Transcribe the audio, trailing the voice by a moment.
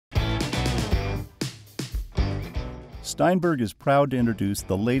Steinberg is proud to introduce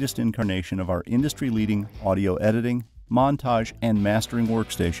the latest incarnation of our industry-leading audio editing, montage, and mastering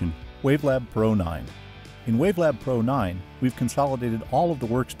workstation, WaveLab Pro 9. In WaveLab Pro 9, we've consolidated all of the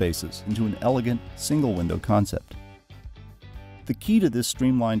workspaces into an elegant, single-window concept. The key to this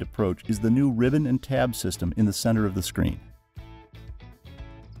streamlined approach is the new ribbon and tab system in the center of the screen.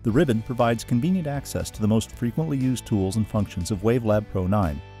 The ribbon provides convenient access to the most frequently used tools and functions of WaveLab Pro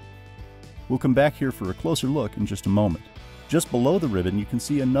 9. We'll come back here for a closer look in just a moment. Just below the ribbon, you can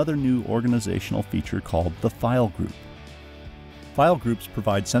see another new organizational feature called the File Group. File groups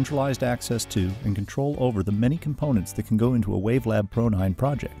provide centralized access to and control over the many components that can go into a WaveLab Pro 9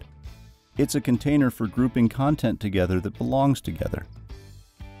 project. It's a container for grouping content together that belongs together.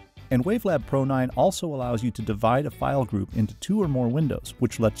 And WaveLab Pro 9 also allows you to divide a file group into 2 or more windows,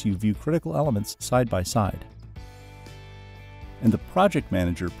 which lets you view critical elements side by side. And the Project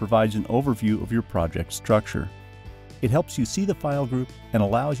Manager provides an overview of your project structure. It helps you see the file group and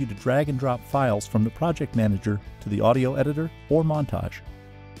allows you to drag and drop files from the Project Manager to the audio editor or montage.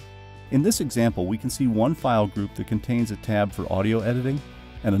 In this example, we can see one file group that contains a tab for audio editing,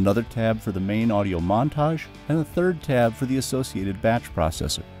 and another tab for the main audio montage, and a third tab for the associated batch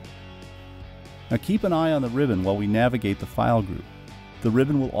processor. Now keep an eye on the ribbon while we navigate the file group. The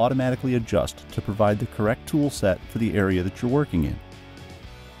ribbon will automatically adjust to provide the correct tool set for the area that you're working in.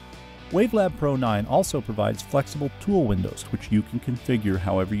 WaveLab Pro 9 also provides flexible tool windows, which you can configure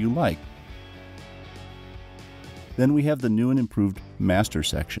however you like. Then we have the new and improved Master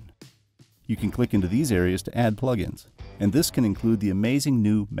section. You can click into these areas to add plugins, and this can include the amazing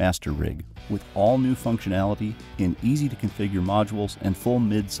new Master Rig with all new functionality in easy-to-configure modules and full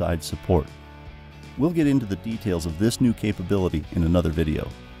mid-side support. We'll get into the details of this new capability in another video.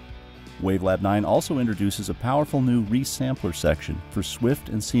 WaveLab 9 also introduces a powerful new resampler section for swift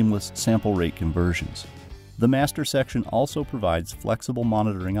and seamless sample rate conversions. The Master section also provides flexible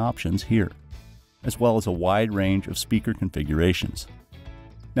monitoring options here, as well as a wide range of speaker configurations.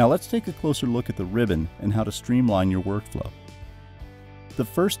 Now let's take a closer look at the ribbon and how to streamline your workflow. The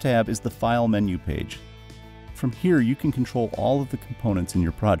first tab is the File menu page. From here you can control all of the components in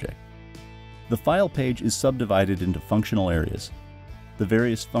your project. The File page is subdivided into functional areas. The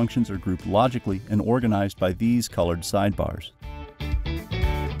various functions are grouped logically and organized by these colored sidebars.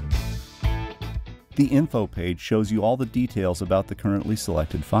 The Info page shows you all the details about the currently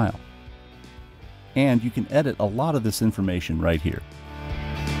selected file. And you can edit a lot of this information right here.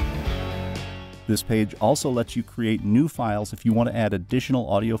 This page also lets you create new files if you want to add additional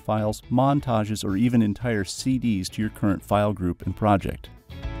audio files, montages, or even entire CDs to your current file group and project.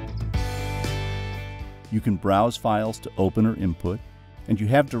 You can browse files to open or input, and you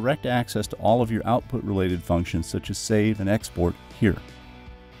have direct access to all of your output-related functions such as save and export here.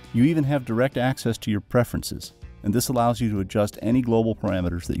 You even have direct access to your preferences, and this allows you to adjust any global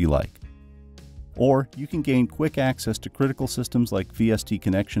parameters that you like. Or you can gain quick access to critical systems like VST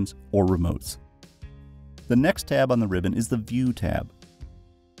connections or remotes. The next tab on the ribbon is the View tab.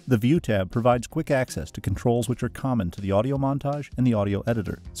 The View tab provides quick access to controls which are common to the audio montage and the audio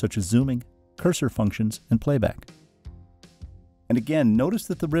editor, such as zooming, cursor functions, and playback. And again, notice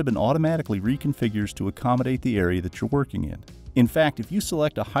that the ribbon automatically reconfigures to accommodate the area that you're working in. In fact, if you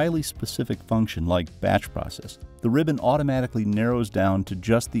select a highly specific function like batch process, the ribbon automatically narrows down to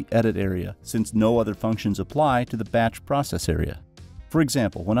just the edit area since no other functions apply to the batch process area. For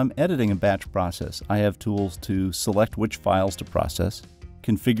example, when I'm editing a batch process, I have tools to select which files to process,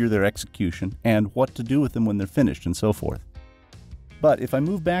 configure their execution, and what to do with them when they're finished, and so forth. But if I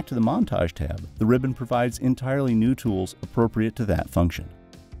move back to the Montage tab, the ribbon provides entirely new tools appropriate to that function.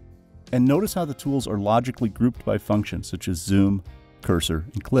 And notice how the tools are logically grouped by function such as zoom, cursor,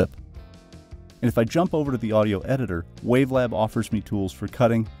 and clip. And if I jump over to the audio editor, WaveLab offers me tools for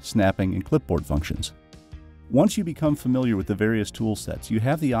cutting, snapping, and clipboard functions. Once you become familiar with the various tool sets, you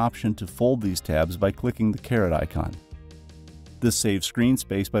have the option to fold these tabs by clicking the caret icon. This saves screen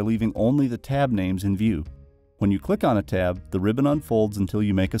space by leaving only the tab names in view. When you click on a tab, the ribbon unfolds until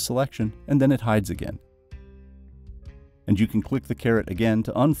you make a selection, and then it hides again. And you can click the caret again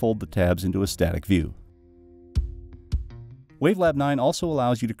to unfold the tabs into a static view. WaveLab 9 also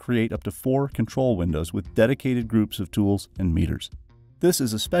allows you to create up to 4 control windows with dedicated groups of tools and meters. This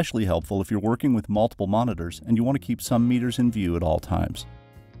is especially helpful if you're working with multiple monitors and you want to keep some meters in view at all times.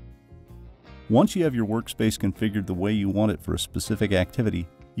 Once you have your workspace configured the way you want it for a specific activity,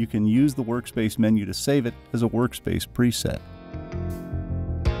 you can use the Workspace menu to save it as a workspace preset.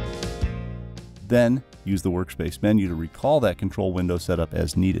 Then, use the Workspace menu to recall that control window setup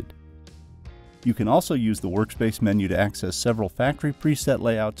as needed. You can also use the Workspace menu to access several factory preset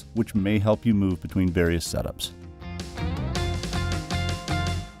layouts, which may help you move between various setups.